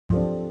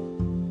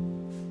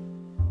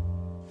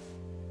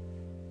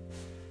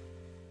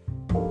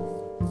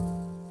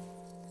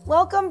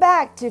Welcome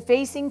back to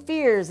Facing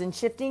Fears and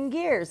Shifting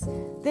Gears.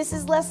 This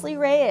is Leslie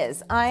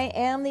Reyes. I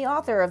am the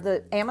author of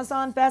the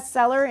Amazon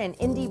bestseller and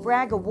Indie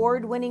Brag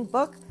award-winning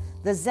book,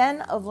 The Zen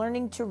of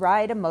Learning to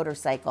Ride a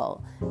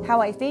Motorcycle: How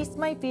I Faced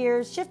My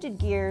Fears, Shifted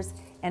Gears,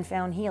 and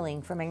Found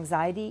Healing from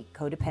Anxiety,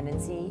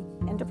 Codependency,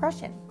 and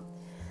Depression.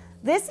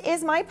 This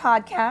is my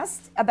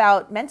podcast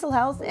about mental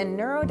health and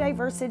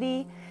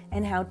neurodiversity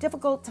and how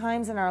difficult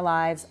times in our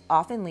lives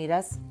often lead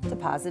us to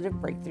positive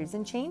breakthroughs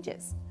and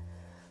changes.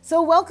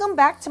 So welcome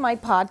back to my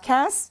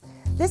podcast.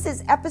 This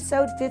is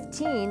episode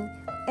 15,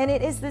 and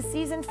it is the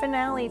season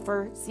finale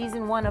for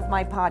season 1 of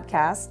my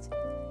podcast.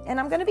 And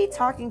I'm going to be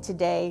talking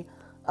today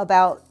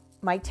about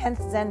my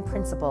 10th Zen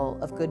principle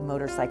of good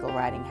motorcycle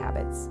riding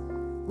habits,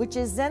 which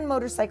is Zen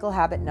motorcycle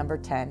habit number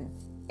 10.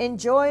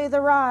 Enjoy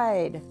the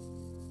ride.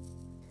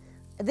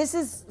 This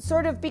has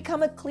sort of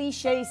become a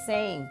cliche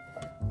saying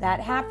that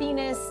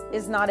happiness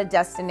is not a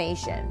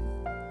destination.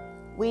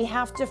 We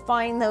have to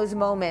find those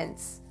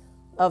moments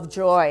of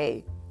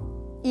joy,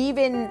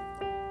 even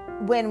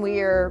when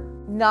we're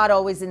not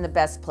always in the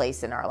best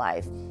place in our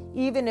life,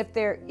 even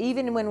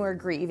when we're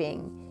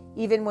grieving,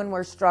 even when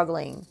we're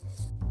struggling.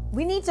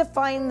 We need to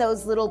find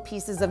those little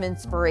pieces of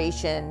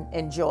inspiration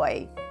and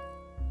joy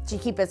to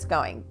keep us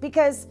going,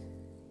 because,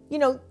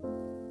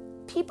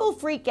 people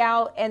freak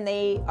out and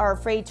they are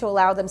afraid to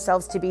allow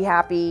themselves to be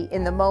happy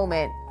in the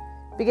moment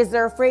because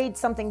they're afraid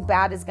something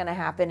bad is going to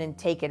happen and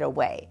take it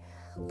away.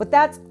 But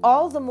that's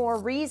all the more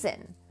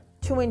reason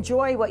to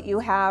enjoy what you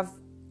have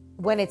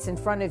when it's in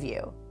front of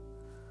you.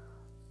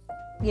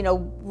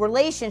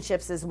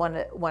 Relationships is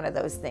one of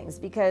those things,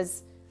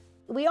 because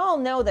we all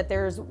know that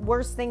there's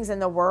worse things in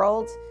the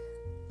world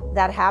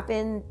that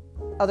happen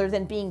other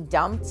than being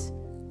dumped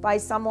by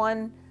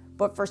someone.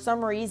 But for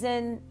some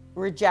reason,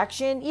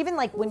 rejection, even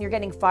like when you're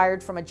getting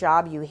fired from a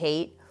job you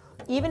hate,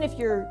 even if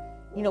you're,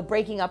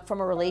 breaking up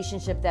from a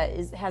relationship that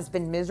has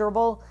been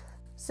miserable.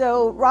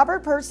 So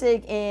Robert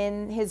Pirsig,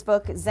 in his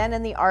book, Zen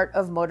and the Art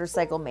of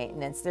Motorcycle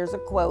Maintenance, there's a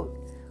quote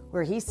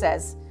where he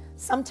says,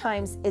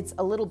 "Sometimes it's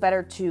a little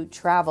better to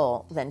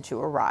travel than to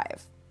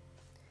arrive."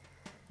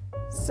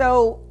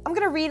 So I'm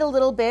going to read a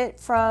little bit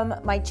from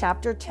my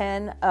chapter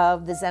 10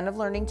 of The Zen of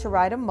Learning to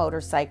Ride a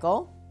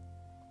Motorcycle: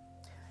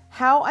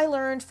 how I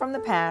learned from the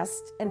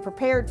past and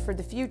prepared for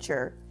the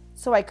future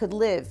so I could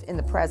live in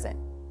the present.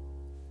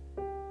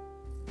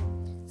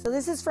 So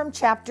this is from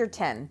chapter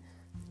 10.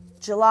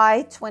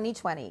 July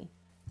 2020.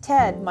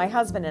 Ted, my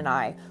husband, and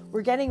I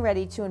were getting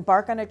ready to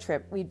embark on a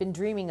trip we'd been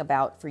dreaming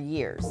about for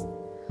years.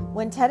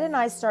 When Ted and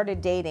I started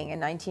dating in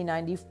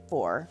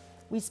 1994,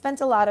 we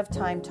spent a lot of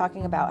time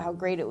talking about how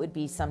great it would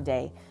be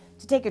someday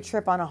to take a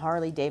trip on a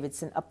Harley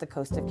Davidson up the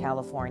coast of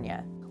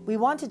California. We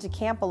wanted to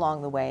camp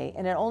along the way,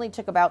 and it only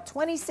took about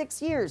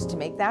 26 years to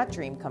make that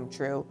dream come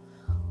true.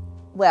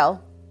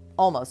 Well,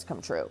 almost come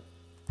true.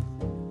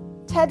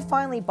 Ted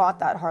finally bought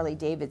that Harley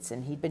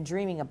Davidson he'd been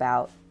dreaming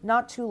about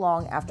not too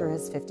long after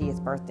his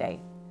 50th birthday.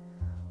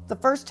 The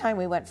first time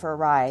we went for a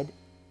ride,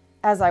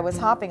 as I was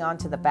hopping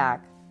onto the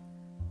back,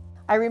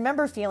 I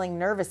remember feeling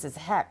nervous as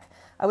heck.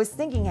 I was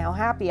thinking how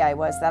happy I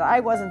was that I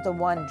wasn't the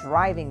one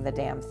driving the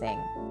damn thing.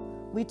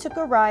 We took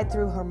a ride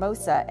through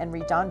Hermosa and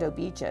Redondo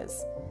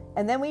beaches,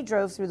 and then we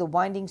drove through the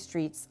winding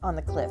streets on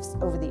the cliffs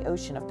over the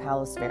ocean of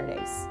Palos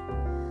Verdes.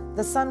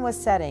 The sun was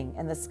setting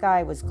and the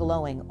sky was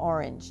glowing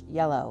orange,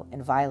 yellow,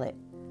 and violet,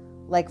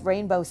 like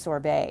rainbow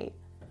sorbet.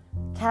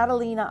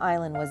 Catalina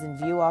Island was in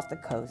view off the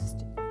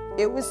coast.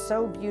 It was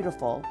so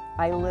beautiful,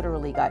 I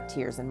literally got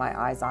tears in my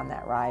eyes on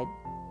that ride.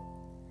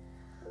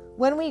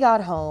 When we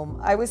got home,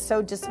 I was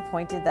so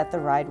disappointed that the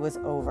ride was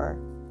over.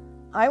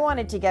 I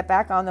wanted to get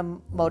back on the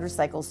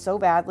motorcycle so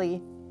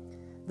badly.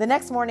 The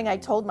next morning, I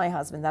told my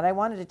husband that I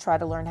wanted to try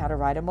to learn how to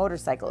ride a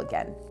motorcycle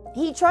again.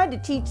 He tried to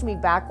teach me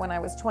back when I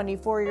was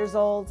 24 years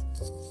old,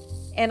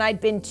 and I'd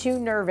been too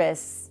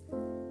nervous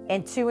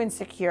and too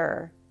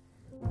insecure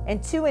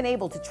and too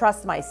unable to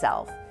trust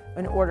myself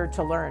in order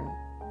to learn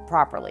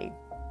properly.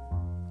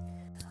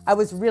 I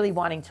was really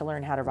wanting to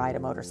learn how to ride a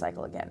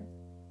motorcycle again.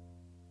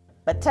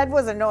 But Ted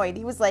was annoyed.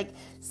 He was like,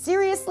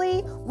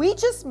 "Seriously? We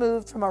just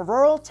moved from a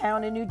rural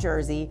town in New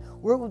Jersey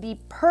where it would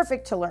be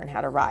perfect to learn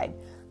how to ride.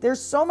 There's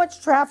so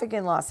much traffic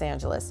in Los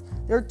Angeles.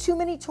 There are too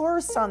many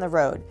tourists on the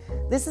road.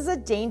 This is a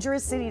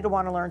dangerous city to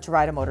want to learn to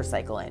ride a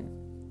motorcycle in."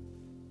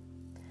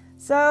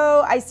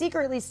 So I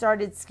secretly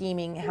started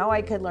scheming how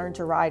I could learn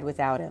to ride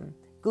without him,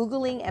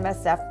 Googling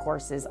MSF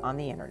courses on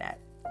the internet.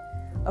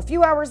 A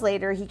few hours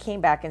later, he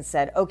came back and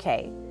said,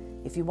 "Okay,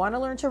 if you want to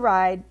learn to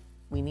ride,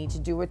 we need to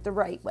do it the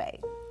right way.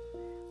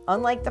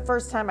 Unlike the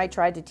first time I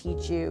tried to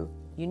teach you,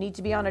 you need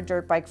to be on a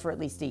dirt bike for at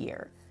least a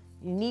year.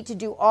 You need to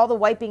do all the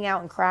wiping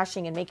out and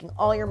crashing and making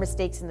all your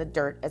mistakes in the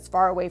dirt as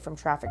far away from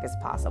traffic as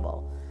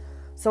possible."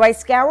 So I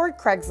scoured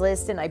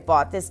Craigslist and I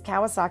bought this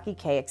Kawasaki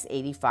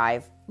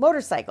KX85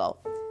 motorcycle.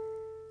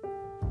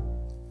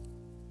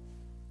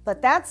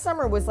 But that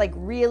summer was like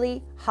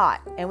really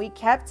hot and we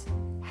kept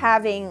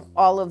having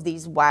all of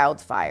these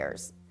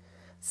wildfires.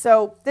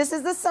 So this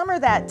is the summer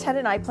that Ted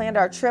and I planned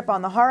our trip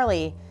on the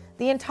Harley,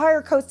 the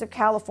entire coast of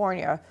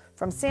California,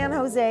 from San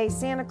Jose,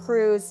 Santa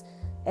Cruz,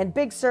 and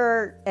Big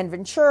Sur, and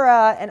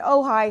Ventura, and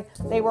Ojai.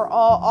 They were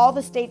all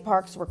the state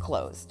parks were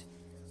closed.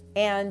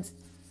 And,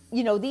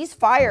 you know, these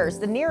fires,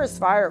 the nearest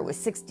fire was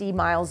 60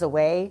 miles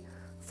away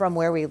from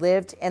where we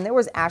lived, and there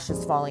was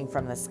ashes falling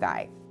from the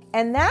sky.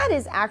 And that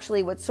is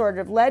actually what sort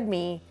of led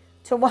me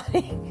to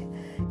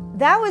wanting,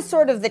 that was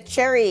sort of the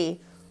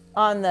cherry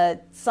on the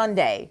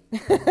sundae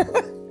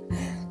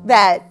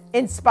that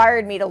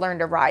inspired me to learn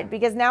to ride,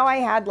 because now I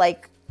had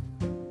like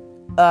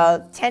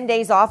 10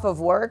 days off of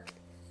work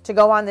to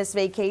go on this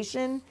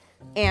vacation,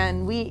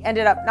 and we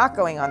ended up not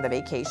going on the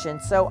vacation.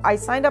 So I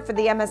signed up for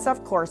the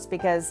MSF course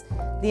because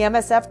the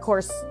MSF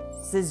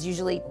courses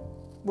usually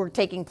were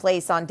taking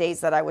place on days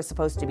that I was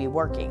supposed to be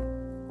working.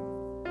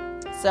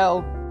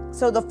 So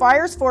the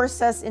fires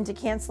forced us into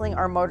canceling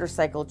our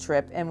motorcycle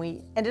trip, and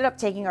we ended up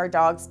taking our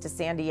dogs to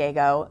San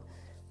Diego.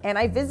 And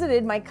I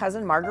visited my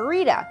cousin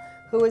Margarita,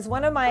 who is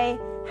one of my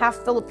half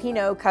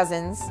Filipino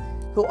cousins,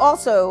 who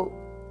also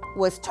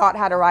was taught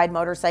how to ride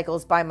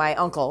motorcycles by my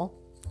uncle.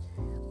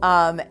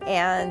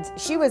 And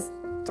she was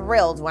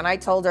thrilled when I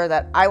told her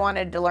that I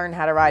wanted to learn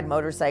how to ride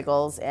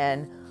motorcycles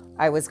and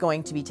I was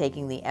going to be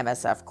taking the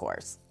MSF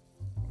course.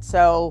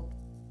 So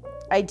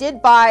I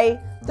did buy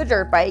the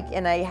dirt bike,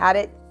 and I had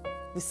it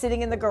was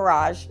sitting in the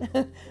garage.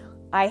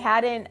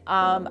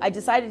 I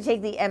decided to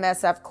take the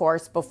MSF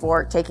course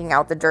before taking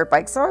out the dirt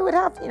bike, so I would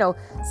have, you know,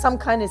 some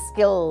kind of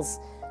skills,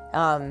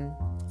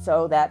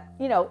 so that,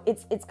 you know,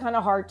 it's kind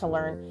of hard to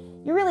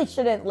learn. You really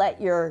shouldn't let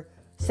your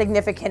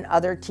significant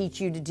other teach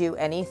you to do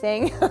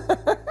anything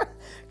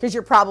because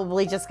you're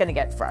probably just going to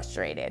get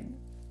frustrated.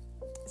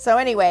 So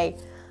anyway,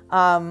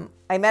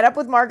 I met up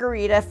with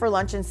Margarita for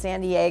lunch in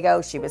San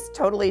Diego. She was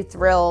totally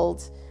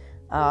thrilled.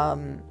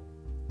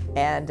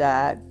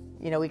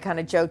 You know, we kind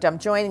of joked, I'm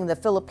joining the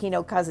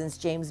Filipino Cousins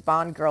James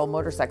Bond Girl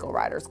Motorcycle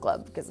Riders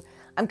Club, because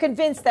I'm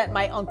convinced that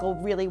my uncle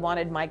really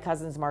wanted my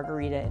cousins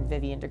Margarita and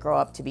Vivian to grow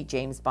up to be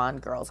James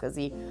Bond girls, because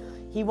he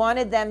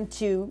wanted them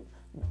to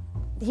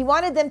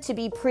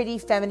be pretty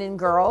feminine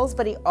girls,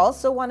 but he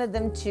also wanted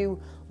them to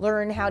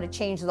learn how to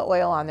change the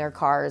oil on their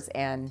cars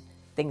and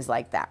things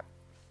like that.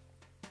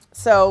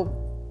 So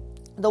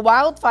the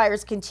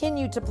wildfires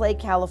continued to plague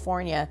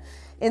California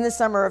in the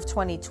summer of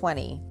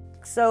 2020.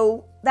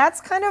 So that's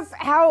kind of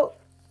how,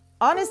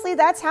 honestly,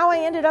 that's how I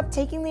ended up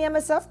taking the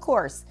MSF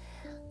course.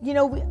 You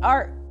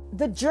know,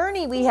 the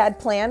journey we had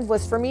planned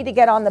was for me to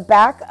get on the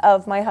back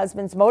of my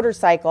husband's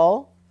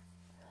motorcycle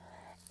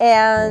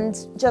and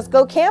just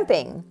go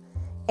camping.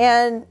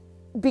 And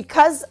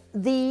because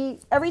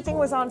everything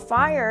was on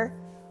fire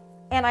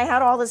and I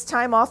had all this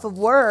time off of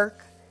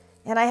work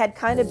and I had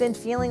kind of been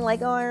feeling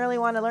like, oh, I really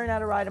want to learn how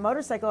to ride a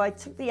motorcycle, I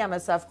took the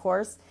MSF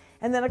course.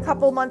 And then a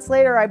couple months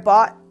later, I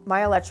bought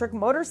my electric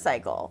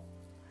motorcycle.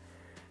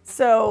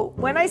 So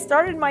when I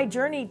started my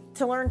journey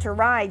to learn to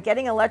ride,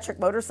 getting an electric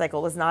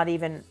motorcycle was not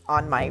even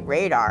on my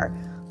radar.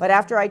 But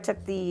after I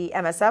took the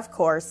MSF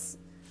course,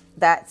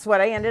 that's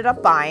what I ended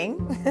up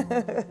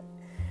buying.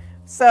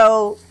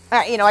 So,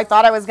 you know, I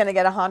thought I was going to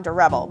get a Honda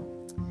Rebel.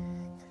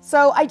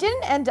 So I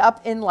didn't end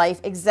up in life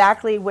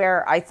exactly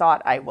where I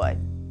thought I would.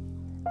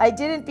 I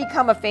didn't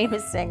become a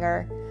famous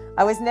singer.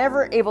 I was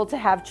never able to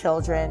have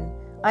children.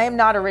 I am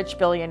not a rich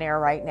billionaire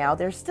right now.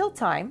 There's still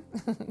time.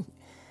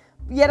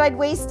 Yet I'd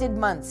wasted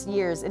months,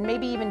 years, and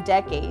maybe even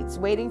decades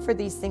waiting for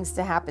these things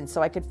to happen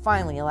so I could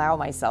finally allow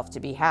myself to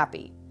be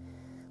happy.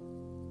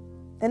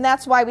 And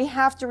that's why we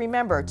have to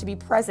remember to be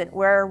present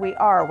where we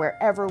are,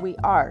 wherever we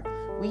are.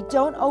 We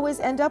don't always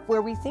end up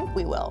where we think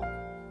we will.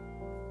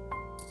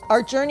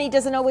 Our journey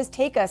doesn't always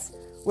take us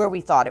where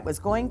we thought it was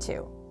going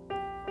to.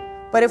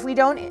 But if we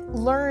don't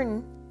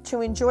learn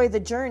to enjoy the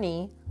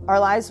journey, our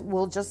lives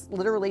will just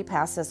literally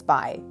pass us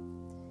by.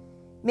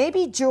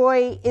 Maybe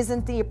joy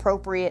isn't the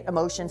appropriate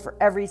emotion for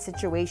every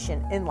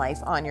situation in life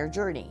on your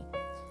journey.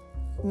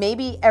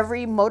 Maybe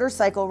every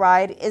motorcycle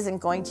ride isn't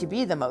going to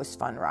be the most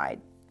fun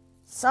ride.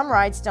 Some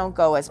rides don't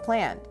go as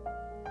planned.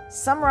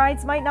 Some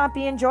rides might not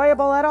be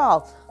enjoyable at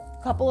all.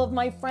 A couple of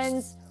my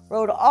friends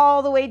rode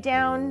all the way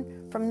down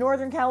from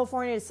Northern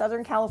California to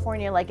Southern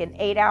California, like an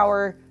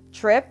 8-hour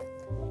trip.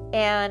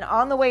 And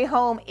on the way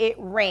home, it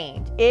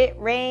rained. It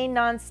rained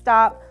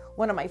nonstop.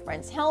 One of my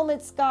friends'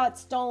 helmets got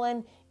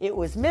stolen. It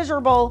was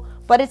miserable,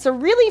 but it's a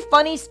really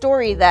funny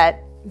story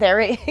that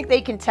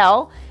they can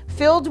tell,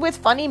 filled with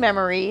funny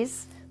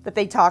memories that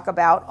they talk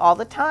about all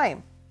the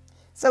time.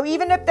 So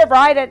even if the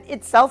ride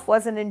itself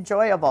wasn't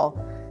enjoyable,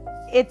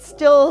 it's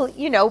still,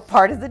 you know,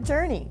 part of the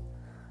journey.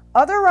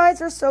 Other rides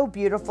are so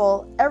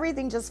beautiful,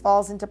 everything just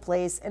falls into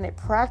place, and it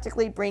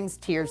practically brings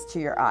tears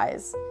to your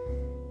eyes.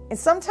 And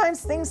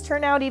sometimes things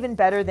turn out even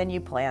better than you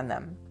plan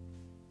them.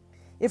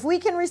 If we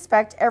can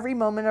respect every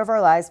moment of our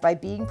lives by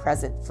being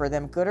present for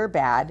them, good or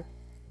bad,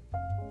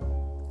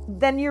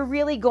 then you're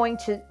really going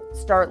to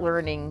start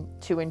learning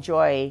to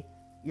enjoy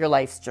your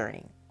life's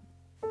journey.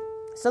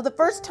 So the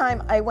first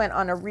time I went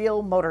on a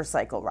real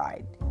motorcycle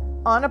ride,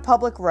 on a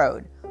public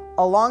road,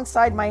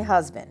 alongside my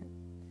husband,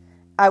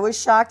 I was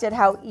shocked at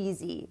how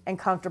easy and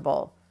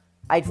comfortable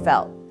I'd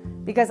felt,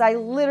 because I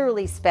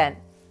literally spent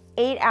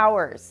 8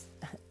 hours.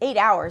 8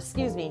 hours,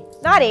 excuse me.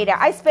 Not 8 hours.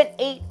 I spent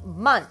 8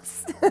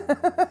 months.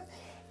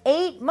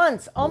 8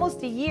 months,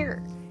 almost a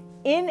year,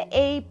 in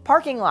a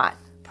parking lot,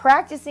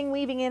 practicing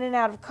weaving in and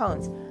out of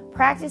cones,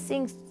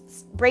 practicing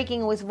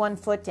braking with one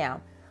foot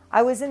down.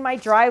 I was in my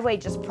driveway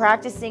just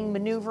practicing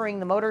maneuvering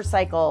the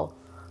motorcycle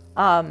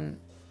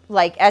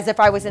like as if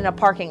I was in a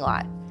parking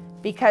lot,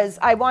 because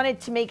I wanted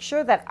to make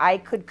sure that I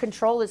could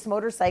control this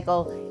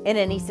motorcycle in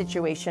any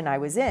situation I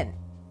was in.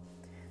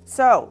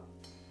 So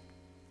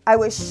I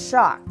was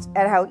shocked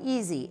at how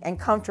easy and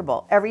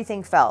comfortable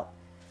everything felt.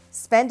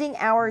 Spending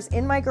hours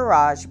in my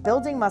garage,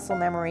 building muscle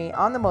memory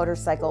on the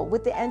motorcycle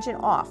with the engine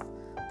off,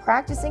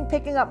 practicing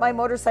picking up my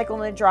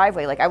motorcycle in the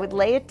driveway. Like I would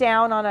lay it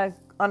down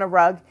on a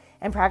rug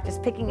and practice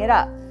picking it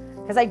up,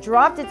 because I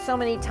dropped it so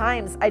many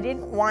times. I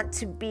didn't want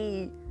to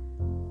be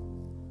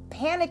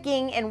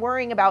panicking and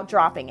worrying about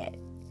dropping it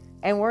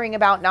and worrying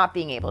about not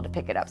being able to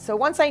pick it up. So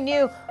once I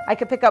knew I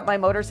could pick up my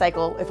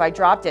motorcycle if I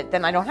dropped it,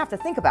 then I don't have to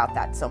think about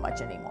that so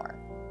much anymore.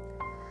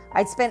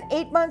 I'd spent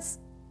 8 months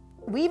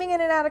weaving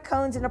in and out of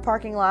cones in a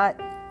parking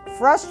lot,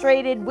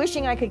 frustrated,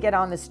 wishing I could get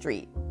on the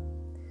street.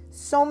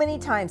 So many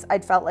times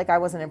I'd felt like I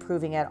wasn't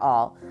improving at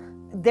all.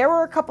 There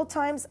were a couple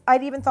times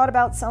I'd even thought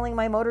about selling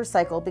my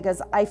motorcycle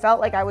because I felt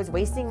like I was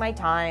wasting my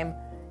time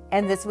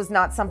and this was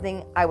not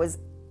something I was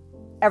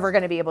ever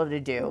going to be able to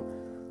do.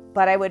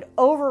 But I would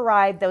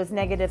override those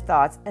negative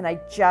thoughts and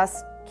I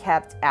just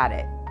kept at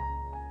it.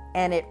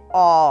 And it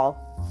all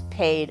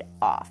paid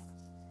off.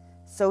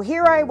 So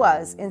here I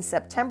was in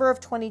September of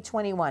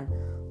 2021,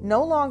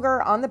 no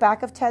longer on the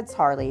back of Ted's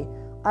Harley.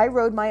 I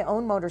rode my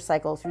own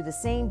motorcycle through the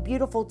same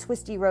beautiful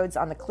twisty roads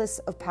on the cliffs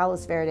of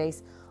Palos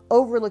Verdes,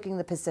 overlooking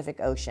the Pacific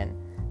Ocean.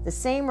 The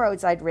same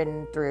roads I'd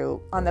ridden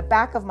through on the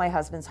back of my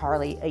husband's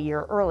Harley a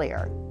year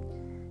earlier.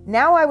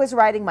 Now I was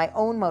riding my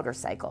own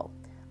motorcycle.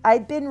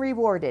 I'd been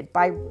rewarded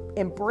by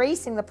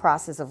embracing the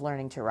process of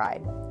learning to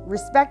ride,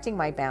 respecting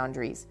my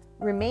boundaries,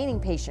 remaining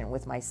patient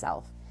with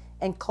myself,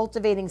 and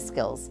cultivating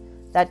skills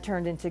that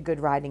turned into good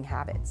riding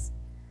habits.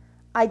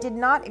 I did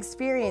not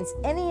experience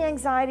any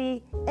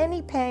anxiety,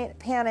 any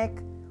panic,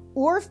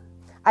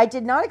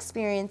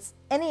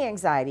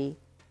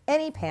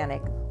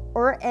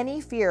 or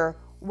any fear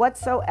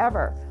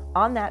whatsoever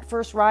on that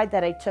first ride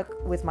that I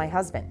took with my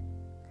husband,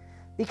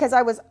 because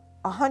I was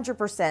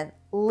 100%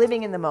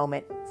 living in the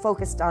moment,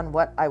 focused on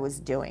what I was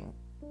doing.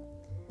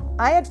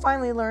 I had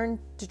finally learned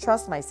to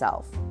trust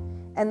myself,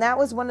 and that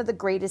was one of the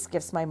greatest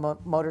gifts my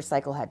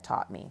motorcycle had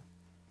taught me.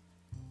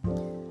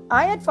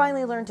 I had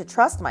finally learned to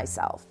trust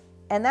myself,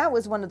 and that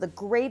was one of the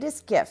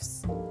greatest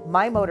gifts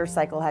my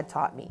motorcycle had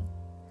taught me.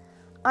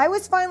 I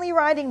was finally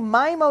riding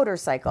my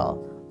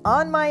motorcycle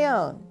on my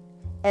own,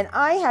 and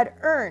I had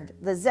earned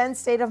the Zen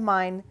state of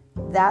mind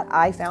that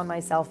I found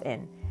myself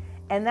in.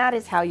 And that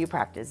is how you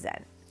practice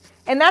Zen.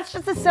 And that's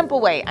just a simple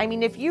way. I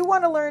mean, if you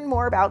want to learn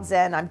more about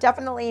Zen, I'm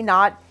definitely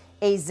not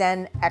a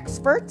Zen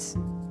expert.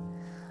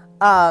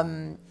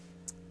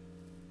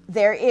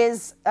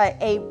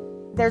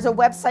 There's a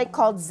website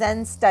called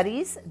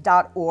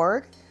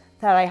zenstudies.org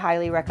that I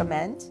highly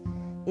recommend.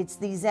 It's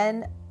the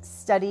Zen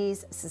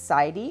Studies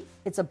Society.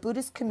 It's a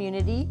Buddhist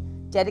community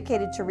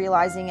dedicated to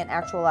realizing and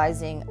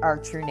actualizing our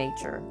true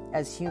nature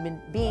as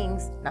human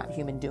beings, not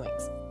human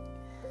doings.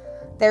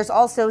 There's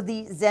also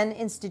the Zen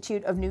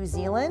Institute of New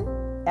Zealand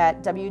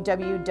at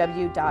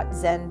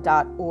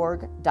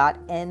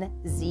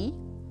www.zen.org.nz.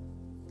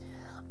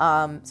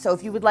 So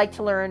if you would like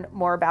to learn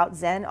more about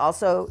Zen,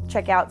 also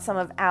check out some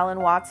of Alan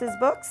Watts's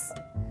books,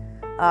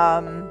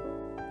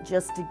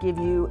 just to give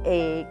you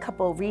a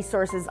couple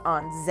resources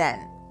on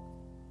Zen.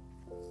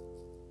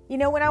 You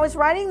know, when I was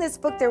writing this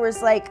book, there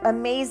was like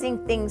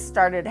amazing things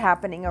started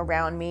happening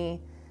around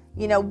me.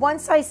 You know,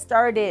 once I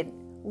started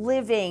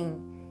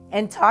living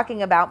and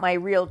talking about my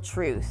real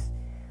truth,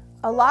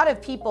 a lot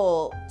of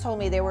people told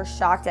me they were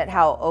shocked at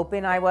how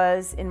open I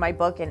was in my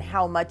book and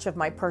how much of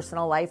my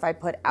personal life I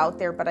put out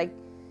there. But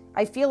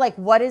I feel like,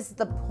 what is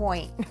the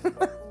point?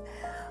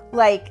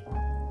 Like,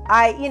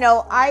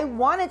 I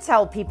want to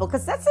tell people,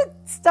 because that's the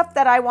stuff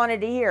that I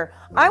wanted to hear.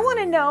 I want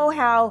to know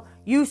how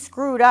you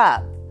screwed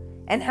up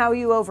and how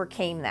you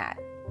overcame that.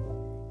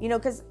 You know,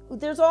 because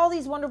there's all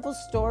these wonderful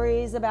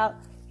stories about,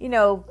 you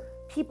know,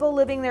 people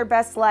living their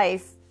best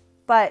life.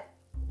 But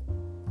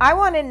I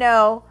want to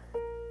know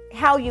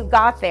how you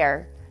got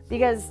there,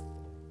 because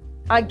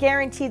I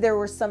guarantee there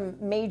were some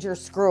major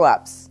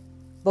screw-ups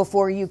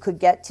before you could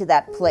get to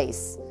that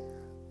place.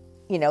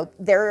 You know,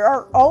 there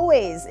are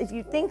always, if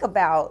you think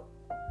about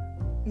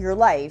your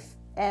life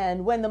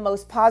and when the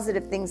most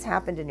positive things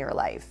happened in your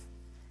life,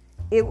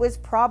 it was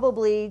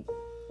probably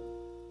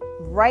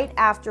right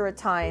after a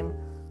time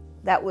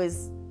that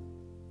was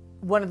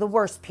one of the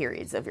worst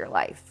periods of your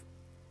life,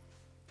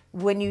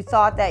 when you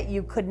thought that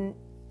you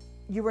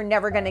were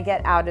never going to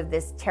get out of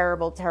this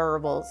terrible,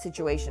 terrible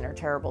situation or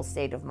terrible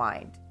state of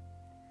mind.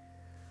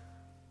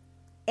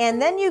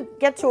 And then you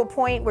get to a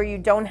point where you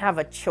don't have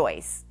a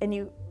choice and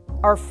you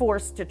are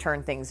forced to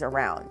turn things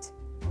around.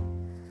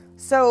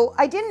 So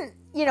I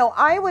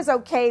was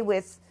okay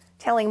with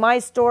telling my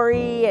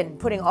story and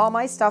putting all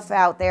my stuff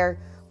out there.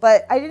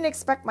 But I didn't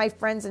expect my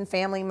friends and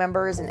family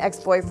members and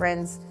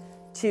ex-boyfriends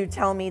to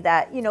tell me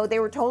that, they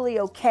were totally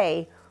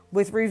okay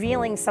with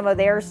revealing some of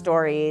their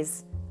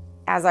stories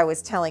as I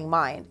was telling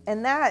mine.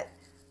 And that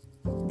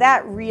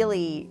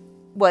really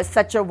was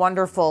such a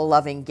wonderful,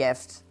 loving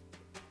gift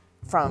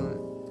from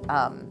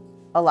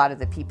a lot of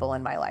the people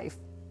in my life.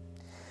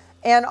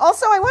 And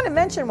also, I want to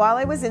mention, while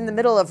I was in the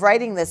middle of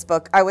writing this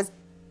book, I was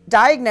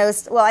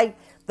diagnosed.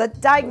 The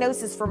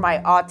diagnosis for my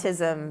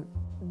autism,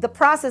 the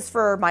process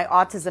for my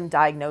autism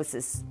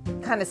diagnosis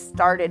kind of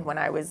started when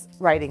I was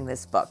writing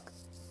this book.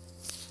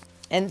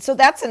 And so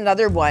that's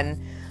another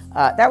one.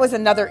 That was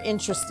another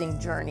interesting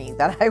journey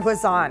that I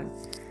was on.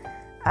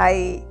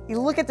 You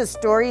look at the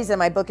stories in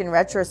my book in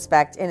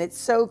retrospect, and it's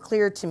so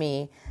clear to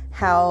me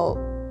how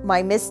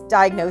my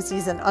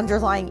misdiagnoses and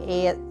underlying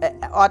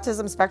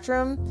autism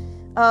spectrum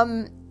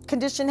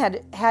condition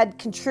had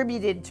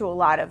contributed to a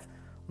lot of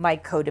my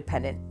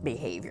codependent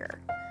behavior.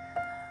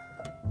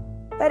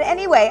 But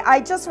anyway, I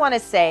just want to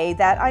say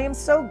that I am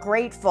so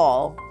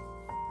grateful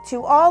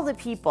to all the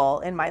people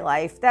in my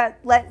life that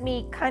let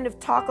me kind of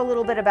talk a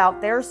little bit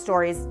about their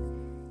stories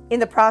in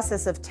the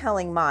process of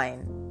telling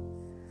mine.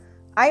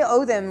 I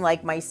owe them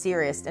like my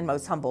sincerest and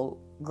most humble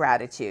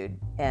gratitude.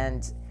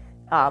 And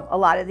a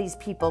lot of these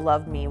people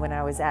loved me when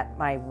I was at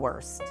my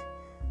worst.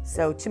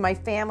 So to my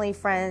family,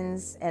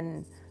 friends,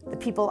 and the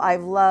people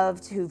I've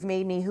loved who've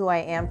made me who I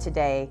am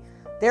today,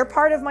 they're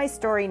part of my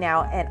story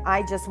now, and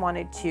I just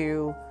wanted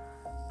to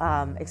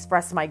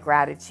express my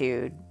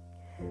gratitude.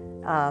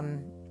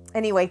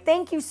 Anyway,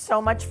 thank you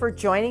so much for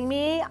joining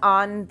me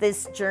on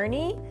this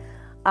journey.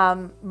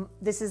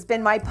 This has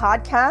been my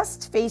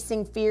podcast,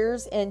 Facing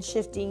Fears and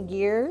Shifting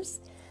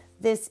Gears.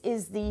 This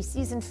is the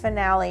season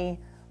finale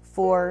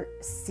for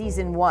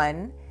season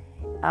 1.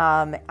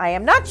 I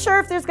am not sure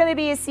if there's going to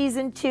be a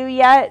season 2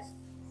 yet.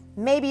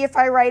 Maybe if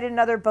I write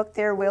another book,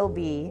 there will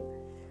be.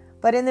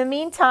 But in the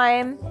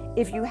meantime,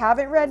 if you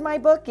haven't read my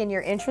book and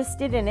you're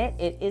interested in it,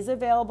 it is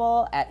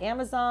available at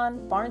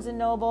Amazon, Barnes &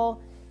 Noble,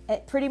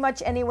 at pretty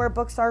much anywhere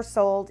books are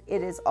sold.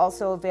 It is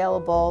also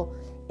available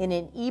in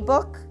an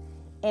ebook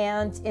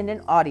and in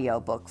an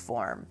audiobook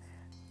form.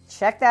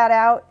 Check that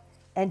out,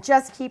 and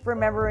just keep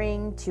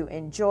remembering to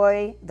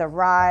enjoy the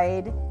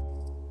ride,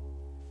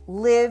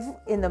 live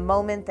in the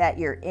moment that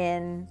you're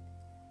in,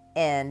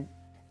 and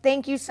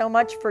thank you so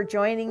much for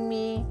joining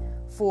me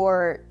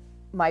for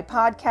my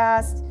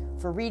podcast,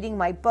 for reading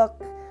my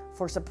book,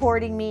 for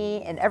supporting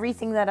me and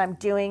everything that I'm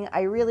doing.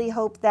 I really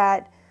hope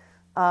that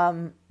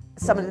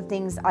some of the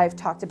things I've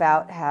talked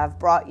about have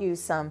brought you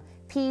some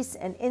peace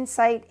and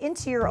insight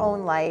into your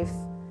own life.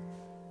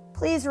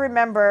 Please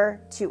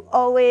remember to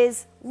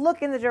always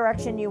look in the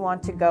direction you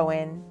want to go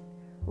in,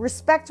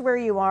 respect where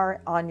you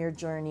are on your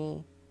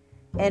journey,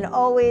 and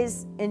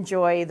always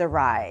enjoy the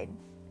ride.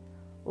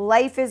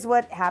 Life is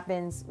what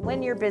happens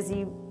when you're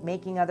busy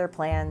making other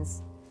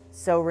plans,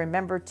 so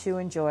remember to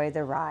enjoy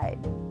the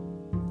ride.